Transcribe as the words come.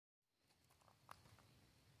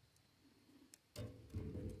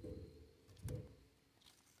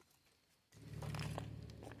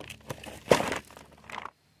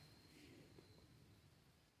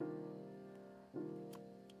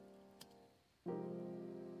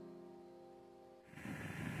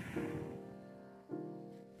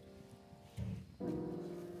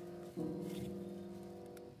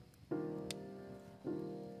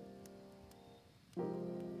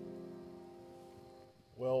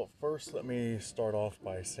Well, first let me start off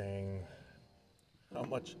by saying how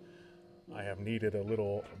much I have needed a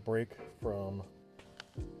little break from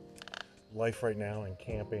life right now, and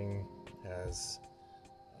camping has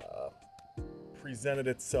presented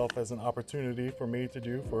itself as an opportunity for me to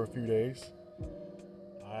do for a few days.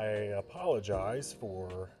 I apologize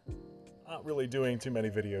for not really doing too many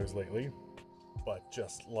videos lately, but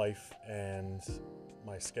just life and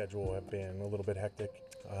my schedule have been a little bit hectic.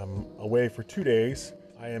 I'm away for 2 days.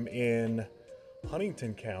 I am in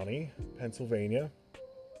Huntington County, Pennsylvania.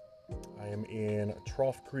 I am in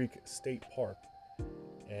Trough Creek State Park,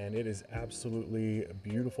 and it is absolutely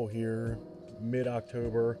beautiful here,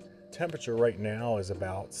 mid-October. Temperature right now is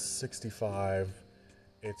about 65.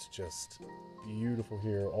 It's just beautiful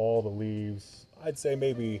here. All the leaves, I'd say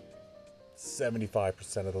maybe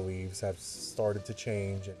 75% of the leaves have started to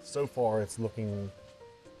change, and so far it's looking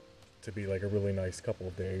to be like a really nice couple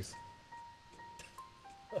of days.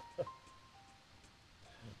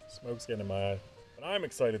 Smoke's getting in my eye. But I'm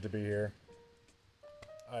excited to be here.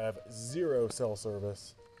 I have 0 cell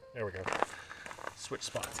service. There we go. Switch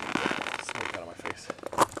spots. Smoke out of my face.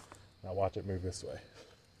 Now watch it move this way.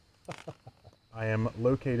 I am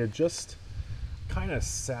located just kind of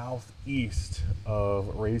southeast of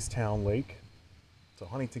Raystown Lake. So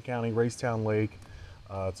Huntington County, Raystown Lake.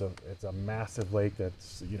 It's a massive lake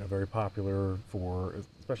that's very popular for,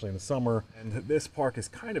 especially in the summer. And this park is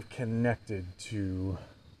kind of connected to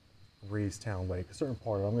Raystown Lake, a certain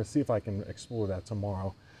part of it. I'm going to see if I can explore that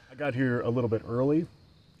tomorrow. I got here a little bit early.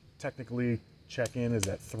 Technically, check-in is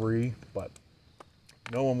at 3, but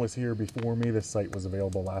no one was here before me. This site was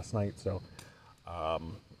available last night, so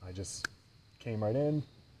I just came right in,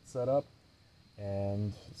 set up,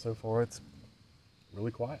 and so far it's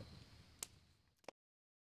really quiet.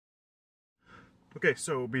 Okay,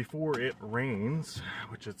 so before it rains,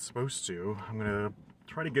 which it's supposed to, I'm gonna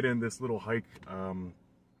try to get in this little hike.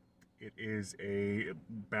 It is a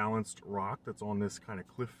balanced rock that's on this kind of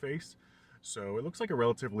cliff face. So it looks like a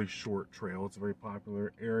relatively short trail. It's a very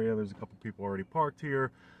popular area. There's a couple people already parked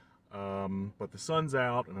here, but the sun's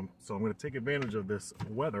out, and so I'm gonna take advantage of this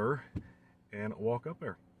weather and walk up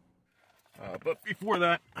there. But before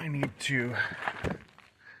that, I need to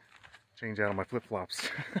change out of my flip-flops.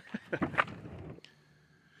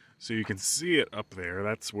 So you can see it up there.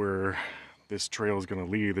 That's where this trail is gonna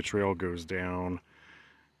lead. The trail goes down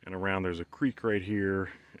and around. There's a creek right here,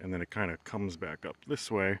 and then it kind of comes back up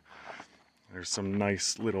this way. There's some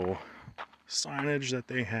nice little signage that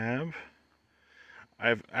they have.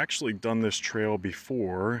 I've actually done this trail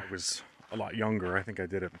before. I was a lot younger. I think I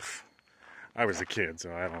did it, I was a kid,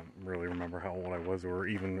 so I don't really remember how old I was or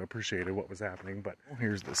even appreciated what was happening. But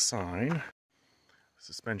here's the sign.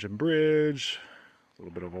 Suspension bridge, a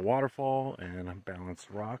little bit of a waterfall, and a balanced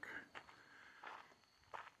rock.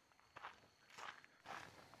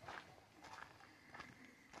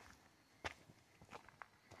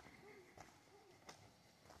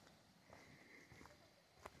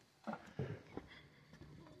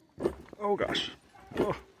 Oh gosh.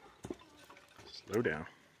 Oh. Slow down.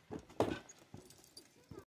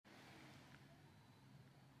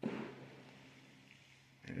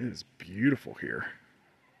 It is beautiful here.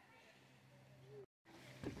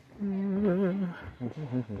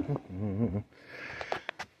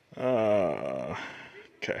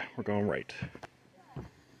 Okay, we're going right.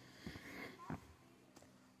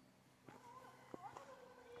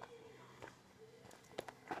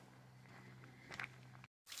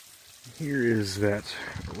 Here is that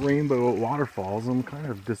rainbow waterfalls. I'm kind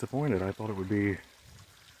of disappointed. I thought it would be a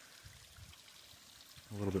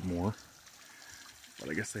little bit more,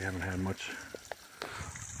 but I guess they haven't had much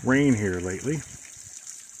rain here lately.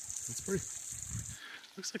 That's pretty.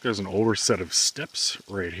 Looks like there's an older set of steps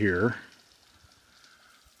right here.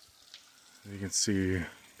 You can see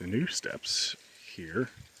the new steps here.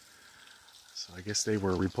 So I guess they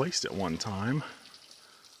were replaced at one time.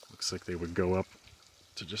 Looks like they would go up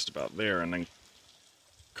to just about there and then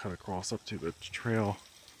cut across up to the trail.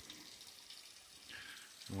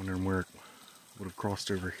 I'm wondering where it would have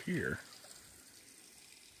crossed over here.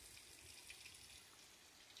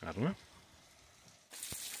 I don't know.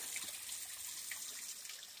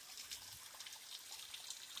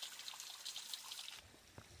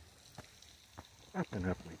 Up and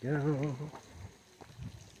up we go.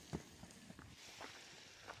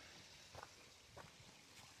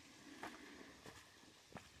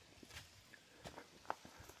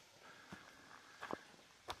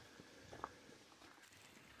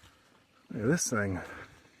 Look at this thing.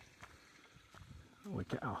 Holy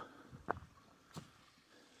cow.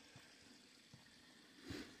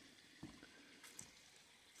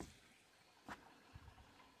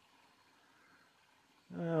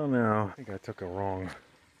 I think I took a wrong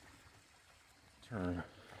turn.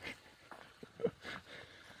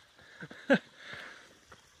 I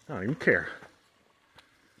don't even care.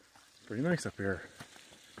 It's pretty nice up here.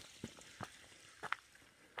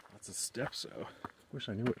 Lots of steps, though. Wish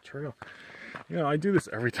I knew what trail. You know, I do this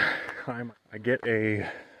every time. I get a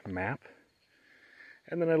map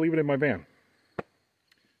and then I leave it in my van.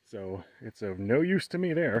 So it's of no use to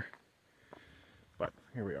me there. But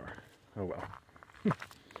here we are. Oh well.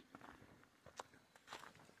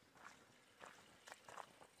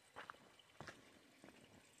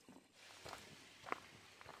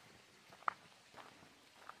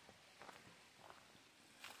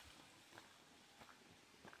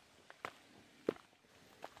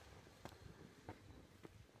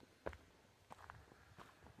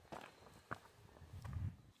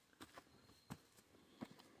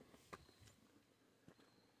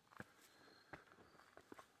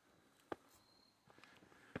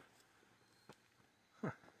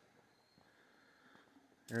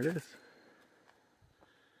 There it is.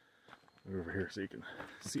 Move over here so you can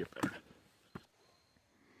see it better.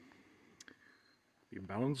 The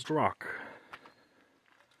Balanced Rock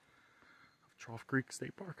of Trough Creek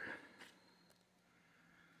State Park.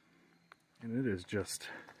 And it is just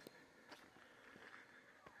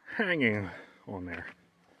hanging on there.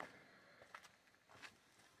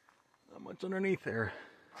 Not much underneath there.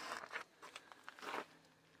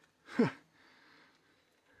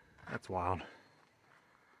 That's wild.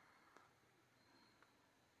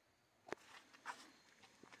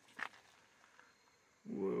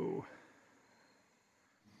 Whoa.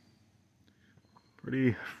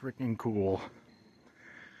 Pretty freaking cool.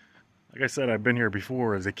 Like I said, I've been here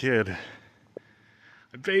before as a kid.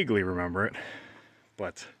 I vaguely remember it,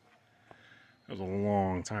 but that was a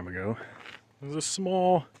long time ago. There's a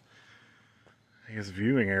small, I guess,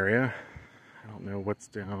 viewing area. I don't know what's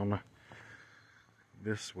down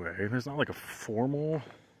this way. There's not like a formal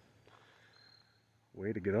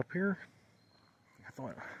way to get up here. I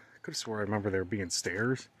could have swore I remember there being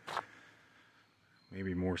stairs.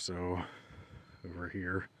 Maybe more so over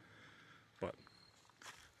here. But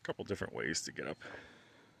a couple different ways to get up.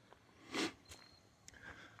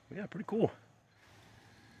 Yeah, pretty cool.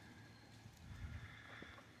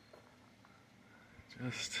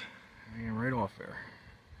 Just hanging right off there.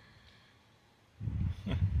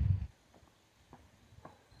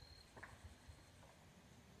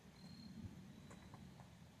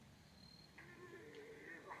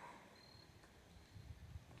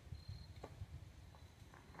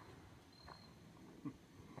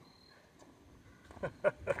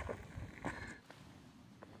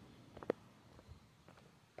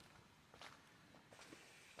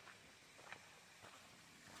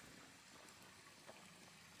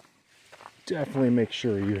 Definitely make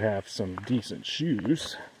sure you have some decent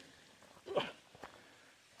shoes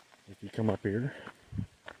if you come up here.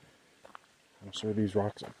 I'm sure these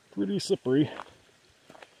rocks are pretty slippery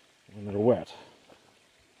when they're wet.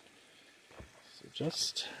 So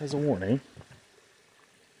just as a warning,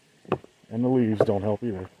 and the leaves don't help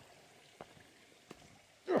either.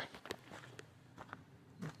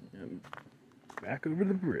 And back over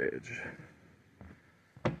the bridge.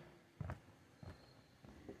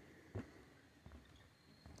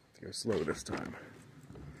 Go slow this time.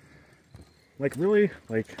 Like, really?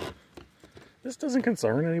 Like, this doesn't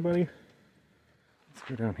concern anybody? Let's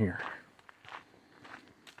go down here.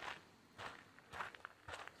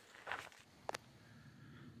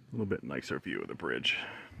 A little bit nicer view of the bridge.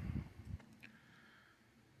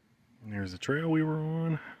 And there's the trail we were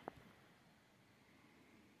on.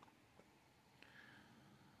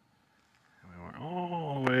 And we went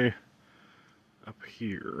all the way up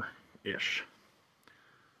here-ish.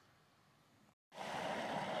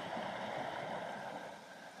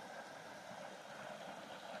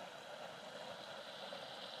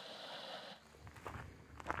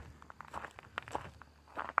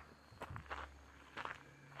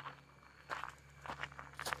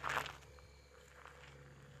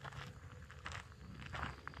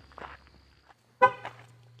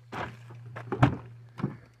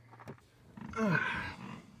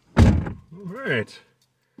 Alright,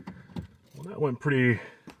 well that went pretty,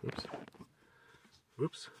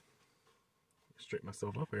 oops, straighten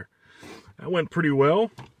myself up here. That went pretty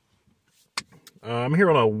well. I'm here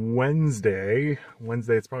on a Wednesday,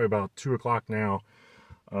 it's probably about 2 o'clock now,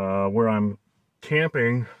 where I'm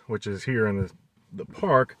camping, which is here in the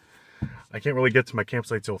park. I can't really get to my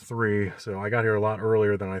campsite till 3, so I got here a lot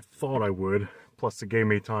earlier than I thought I would, plus it gave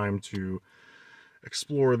me time to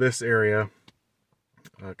explore this area.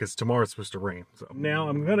 because tomorrow it's supposed to rain. So now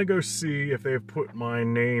I'm gonna go see if they've put my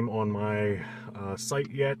name on my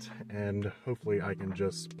site yet, and hopefully I can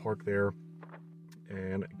just park there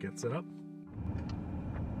and get set up.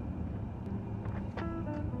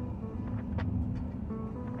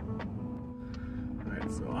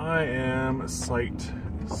 Alright, so I am site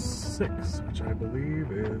 6, which I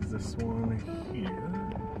believe is this one here.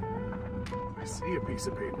 I see a piece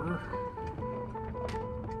of paper.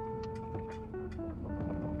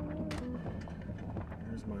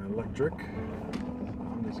 Here's my electric.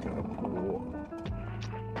 I'm just gonna pull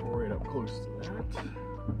right up close to that.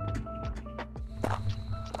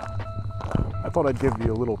 I thought I'd give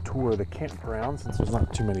you a little tour of the campground since there's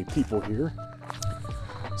not too many people here.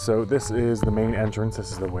 So this is the main entrance.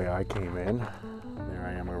 This is the way I came in. There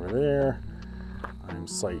I am over there. I'm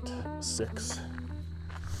site 6.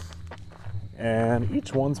 And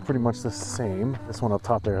each one's pretty much the same. This one up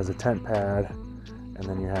top there has a tent pad, and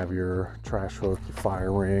then you have your trash hook, your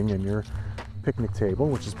fire ring, and your picnic table,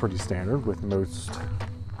 which is pretty standard with most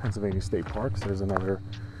Pennsylvania state parks. There's another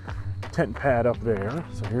tent pad up there.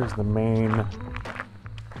 So here's the main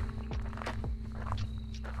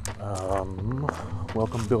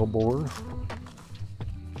welcome billboard,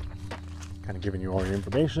 kind of giving you all your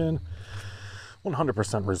information.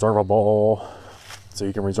 100% reservable. So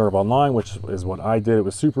you can reserve online, which is what I did. It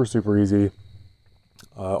was super easy.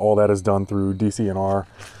 All that is done through DCNR,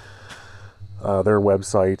 their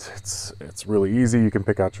website. It's really easy. You can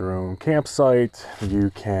pick out your own campsite. You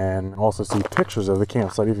can also see pictures of the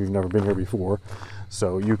campsite if you've never been here before.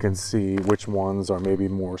 So you can see which ones are maybe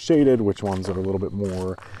more shaded, which ones are a little bit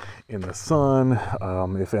more in the sun,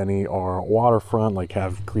 if any are waterfront, like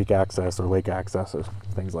have creek access or lake access or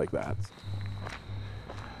things like that.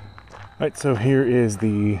 Alright, so here is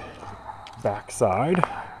the back side,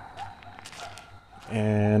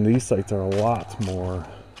 and these sites are a lot more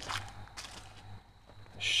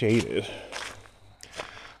shaded,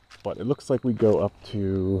 but it looks like we go up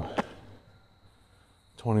to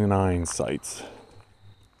 29 sites.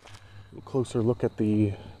 A closer look at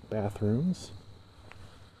the bathrooms.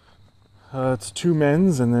 It's 2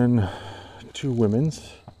 men's and then 2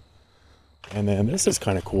 women's, and then this is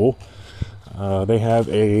kind of cool. They have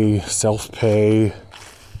a self-pay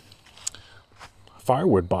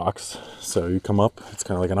firewood box. So you come up, it's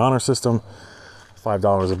kind of like an honor system,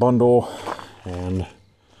 $5 a bundle, and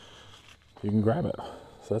you can grab it.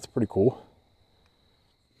 So that's pretty cool.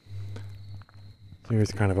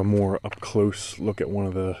 Here's kind of a more up close look at one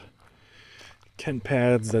of the tent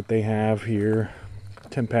pads that they have here.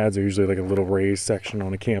 Tent pads are usually like a little raised section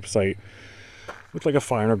on a campsite with like a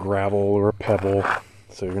finer gravel or a pebble.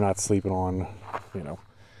 So you're not sleeping on,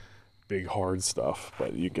 big hard stuff,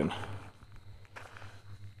 but you can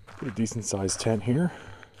put a decent sized tent here.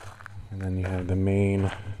 And then you have the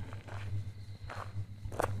main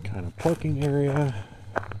kind of parking area.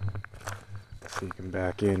 So you can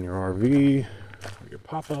back in your RV or your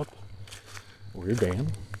pop-up or your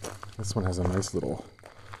van. This one has a nice little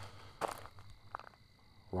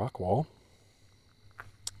rock wall.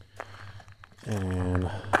 And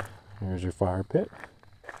here's your fire pit,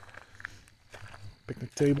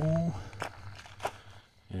 picnic table,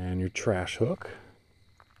 and your trash hook.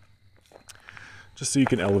 Just so you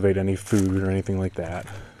can elevate any food or anything like that.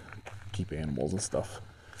 Keep animals and stuff,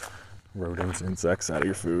 rodents, insects out of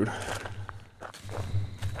your food.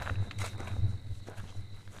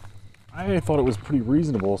 I thought it was pretty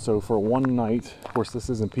reasonable. So for one night, of course this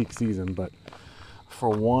isn't peak season, but for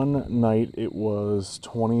one night it was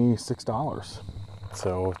 $26.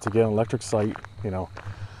 So to get an electric site,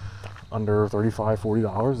 under $35,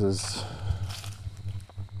 $40 is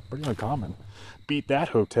pretty uncommon. Beat that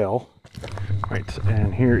hotel. Right,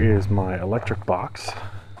 and here is my electric box.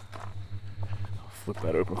 I'll flip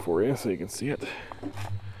that open for you so you can see it.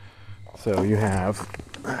 So you have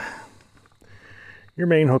your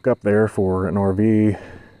main hookup there for an RV,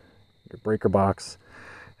 your breaker box,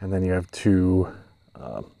 and then you have 2,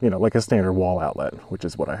 like a standard wall outlet, which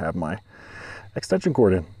is what I have my extension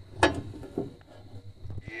cord in.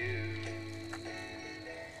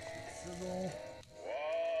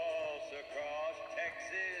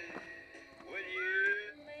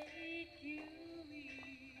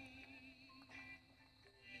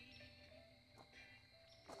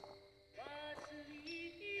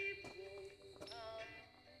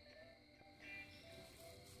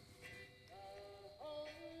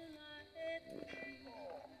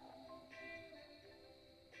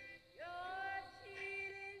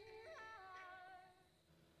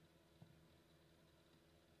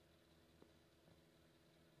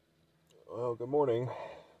 Well, good morning.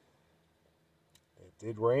 It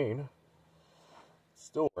did rain. It's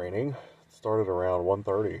still raining. It started around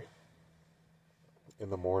 1:30 in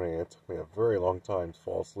the morning. It took me a very long time to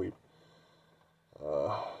fall asleep.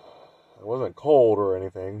 It wasn't cold or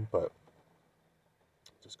anything, but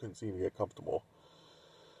just couldn't seem to get comfortable.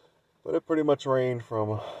 But it pretty much rained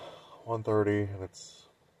from 1:30, and it's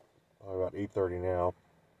probably about 8:30 now.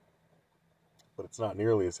 But it's not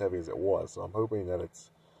nearly as heavy as it was, so I'm hoping that it's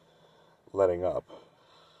letting up.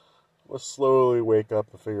 I'll slowly wake up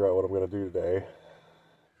and figure out what I'm going to do today.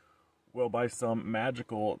 Well, by some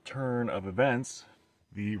magical turn of events,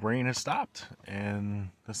 the rain has stopped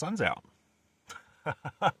and the sun's out.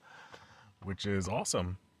 Which is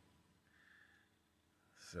awesome.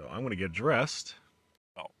 So I'm going to get dressed.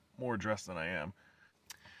 Oh, more dressed than I am.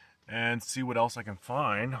 And see what else I can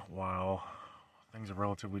find while things are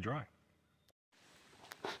relatively dry.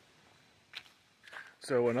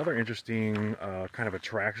 So another interesting kind of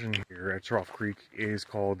attraction here at Trough Creek is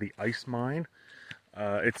called the Ice Mine.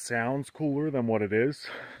 It sounds cooler than what it is.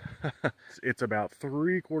 It's about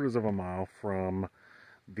 3/4 of a mile from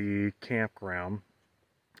the campground.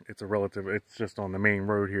 It's just on the main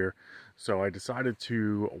road here. So I decided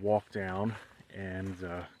to walk down, and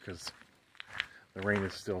because the rain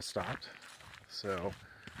is still stopped. So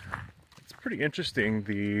it's pretty interesting,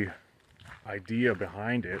 the idea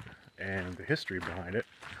behind it and the history behind it.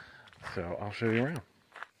 So I'll show you around.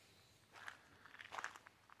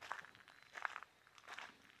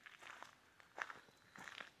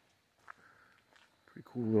 Pretty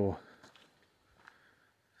cool little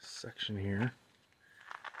section here.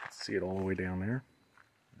 See it all the way down there,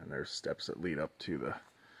 and there's steps that lead up to the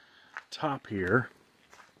top here.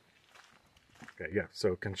 Okay, yeah,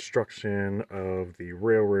 so construction of the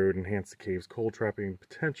railroad enhanced the cave's coal trapping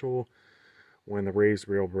potential when the raised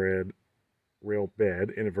rail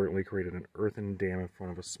bed inadvertently created an earthen dam in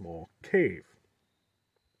front of a small cave.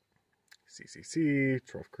 CCC,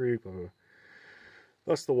 Trough Creek, blah, blah, blah.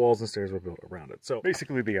 Thus the walls and stairs were built around it. So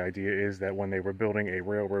basically the idea is that when they were building a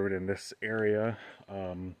railroad in this area,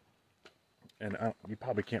 and you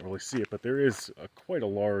probably can't really see it, but there is quite a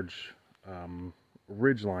large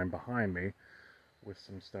ridge line behind me with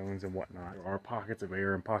some stones and whatnot. There are pockets of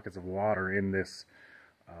air and pockets of water in this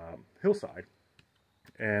hillside,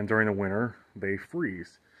 and during the winter they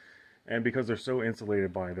freeze. And because they're so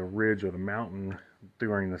insulated by the ridge or the mountain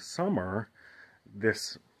during the summer,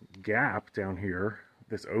 this gap down here,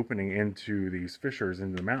 this opening into these fissures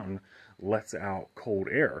into the mountain, lets out cold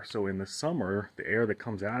air. So in the summer, the air that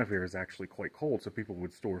comes out of here is actually quite cold. So people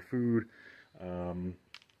would store food,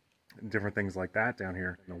 different things like that down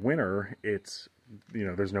here. In the winter, it's, you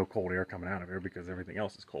know, there's no cold air coming out of here because everything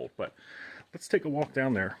else is cold. But let's take a walk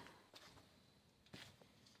down there.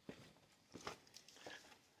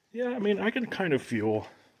 Yeah, I mean, I can kind of feel,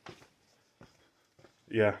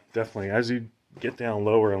 yeah, definitely. As you get down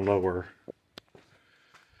lower and lower,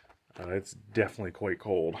 it's definitely quite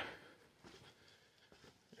cold.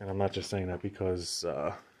 And I'm not just saying that because,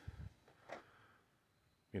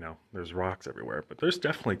 you know, there's rocks everywhere, but there's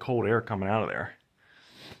definitely cold air coming out of there.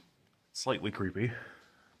 Slightly creepy,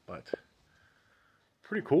 but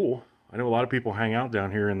pretty cool. I know a lot of people hang out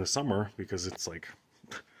down here in the summer because it's like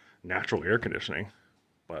natural air conditioning,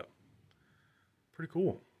 but pretty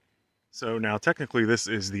cool. So now technically this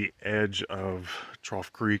is the edge of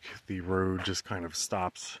Trough Creek. The road just kind of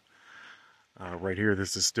stops right here.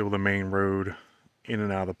 This is still the main road in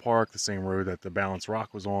and out of the park, the same road that the Balance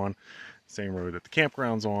Rock was on, same road that the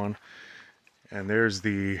campground's on. And there's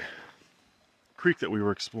the creek that we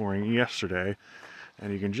were exploring yesterday.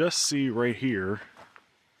 And you can just see right here,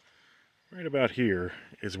 right about here,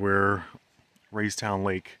 is where Raystown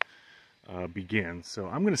Lake begins. So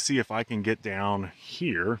I'm going to see if I can get down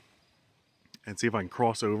here and see if I can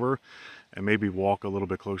cross over and maybe walk a little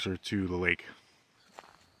bit closer to the lake.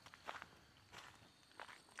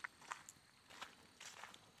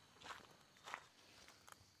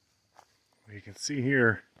 You can see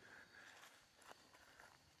here,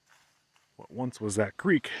 what once was that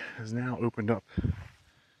creek has now opened up and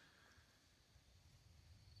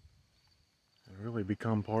really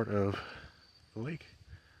become part of the lake.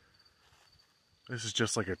 This is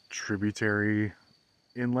just like a tributary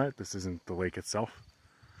inlet. This isn't the lake itself,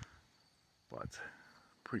 but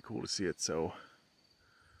pretty cool to see it so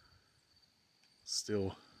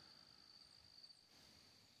still.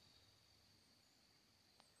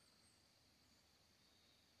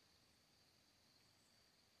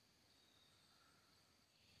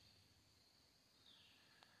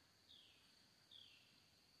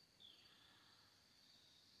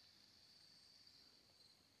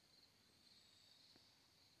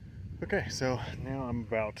 Okay, so now I'm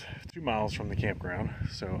about 2 miles from the campground,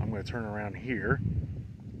 so I'm going to turn around here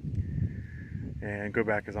and go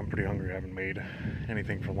back because I'm pretty hungry. I haven't made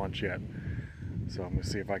anything for lunch yet. So I'm gonna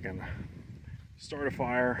see if I can start a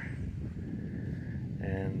fire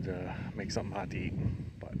and make something hot to eat.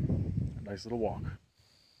 But a nice little walk.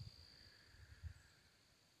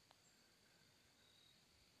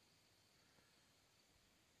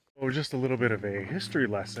 Oh, just a little bit of a history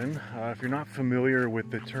lesson. If you're not familiar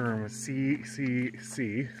with the term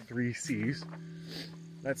CCC, 3 C's,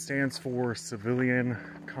 that stands for Civilian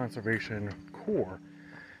Conservation Corps.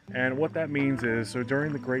 And what that means is, so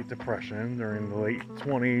during the Great Depression, during the late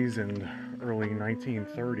 20s and early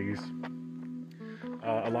 1930s,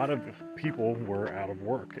 a lot of people were out of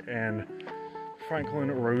work, and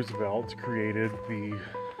Franklin Roosevelt created the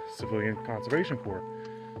Civilian Conservation Corps,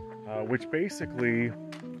 which basically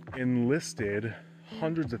enlisted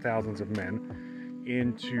hundreds of thousands of men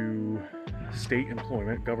into state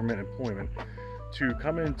employment, government employment, to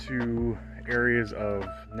come into areas of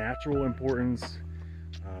natural importance,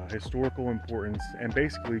 historical importance, and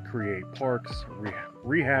basically create parks,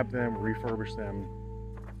 rehab them, refurbish them,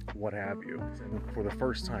 what have you. And for the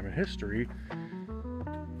first time in history,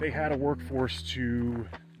 they had a workforce to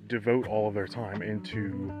devote all of their time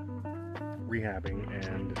into rehabbing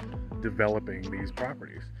and developing these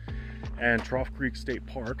properties. And Trough Creek State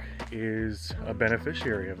Park is a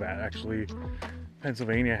beneficiary of that. Actually,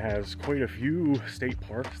 Pennsylvania has quite a few state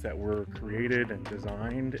parks that were created and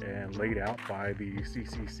designed and laid out by the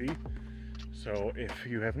CCC. So if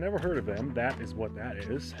you have never heard of them, that is what that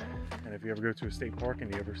is. And if you ever go to a state park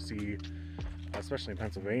and you ever see, especially in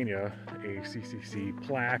Pennsylvania, a CCC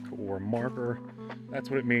plaque or marker,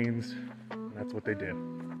 that's what it means, and that's what they did.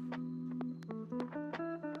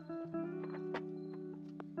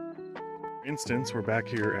 For instance, we're back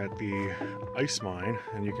here at the ice mine,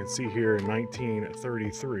 and you can see here in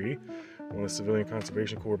 1933, when the Civilian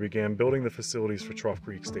Conservation Corps began building the facilities for Trough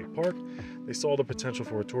Creek State Park, they saw the potential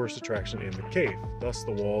for a tourist attraction in the cave. Thus,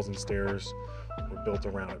 the walls and stairs were built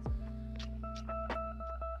around it.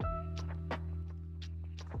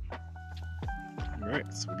 All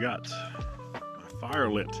right, so we got my fire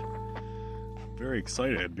lit. I'm very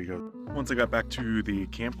excited because once I got back to the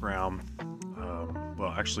campground,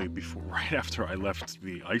 well, actually, right after I left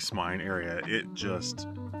the ice mine area, it just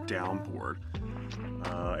downpoured,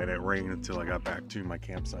 and it rained until I got back to my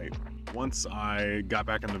campsite. Once I got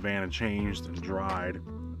back in the van and changed and dried,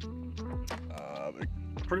 it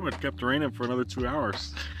pretty much kept raining for another 2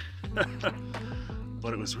 hours.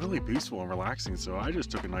 But it was really peaceful and relaxing, so I just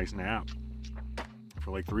took a nice nap for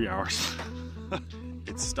like 3 hours.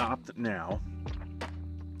 It stopped now,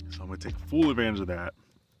 so I'm gonna take full advantage of that.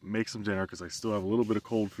 Make some dinner because I still have a little bit of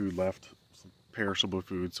cold food left, some perishable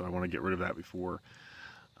food, so I want to get rid of that before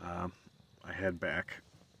I head back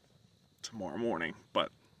tomorrow morning. But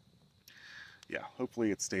yeah, hopefully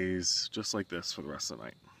it stays just like this for the rest of the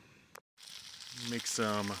night. Make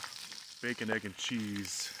some bacon, egg, and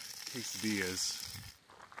cheese quesadillas.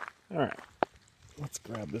 All right, let's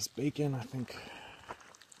grab this bacon. I think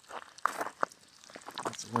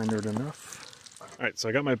that's rendered enough. All right, so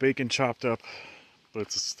I got my bacon chopped up, but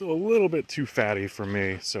it's still a little bit too fatty for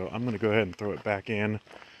me, so I'm gonna go ahead and throw it back in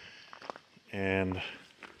and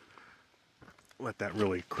let that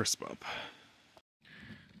really crisp up.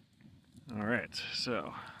 All right,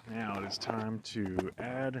 so now it is time to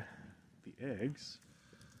add the eggs.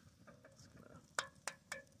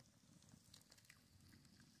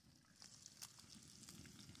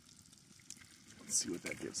 Let's see what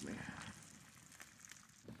that gives me.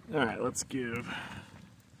 All right, let's give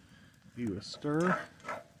you a stir.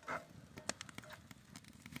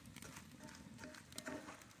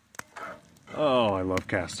 Oh, I love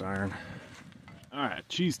cast iron. All right,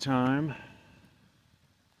 cheese time.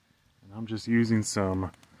 And I'm just using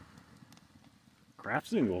some Kraft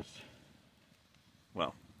singles.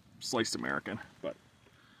 Well, sliced American, but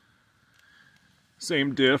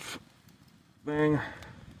same diff thing.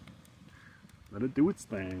 Let it do its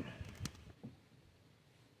thing.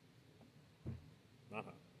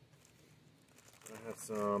 I have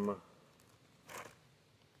some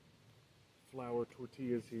flour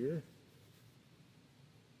tortillas here.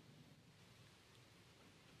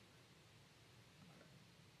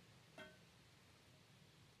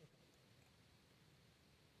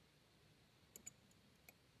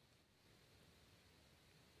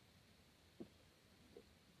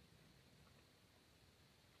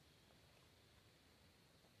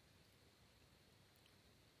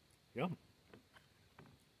 Yum.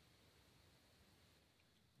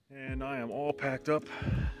 And I am all packed up.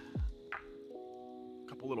 A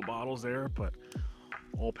couple little bottles there, but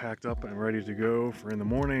all packed up and ready to go for in the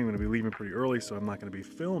morning. I'm going to be leaving pretty early, so I'm not going to be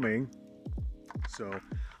filming. So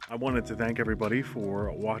I wanted to thank everybody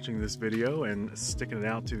for watching this video and sticking it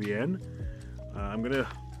out to the end. I'm gonna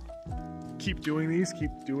keep doing these,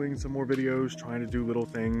 keep doing some more videos, trying to do little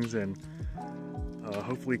things, and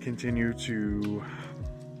hopefully continue to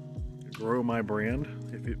grow my brand,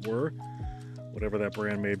 if it were, whatever that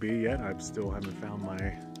brand may be yet. I still haven't found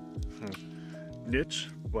my niche,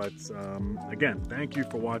 but again, thank you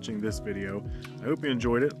for watching this video. I hope you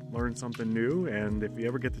enjoyed it, learned something new, and if you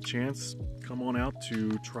ever get the chance, come on out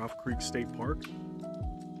to Trough Creek State Park.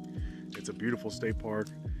 It's a beautiful state park,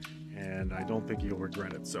 and I don't think you'll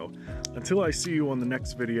regret it. So until I see you on the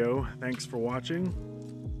next video, thanks for watching.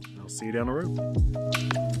 I'll see you down the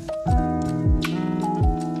road.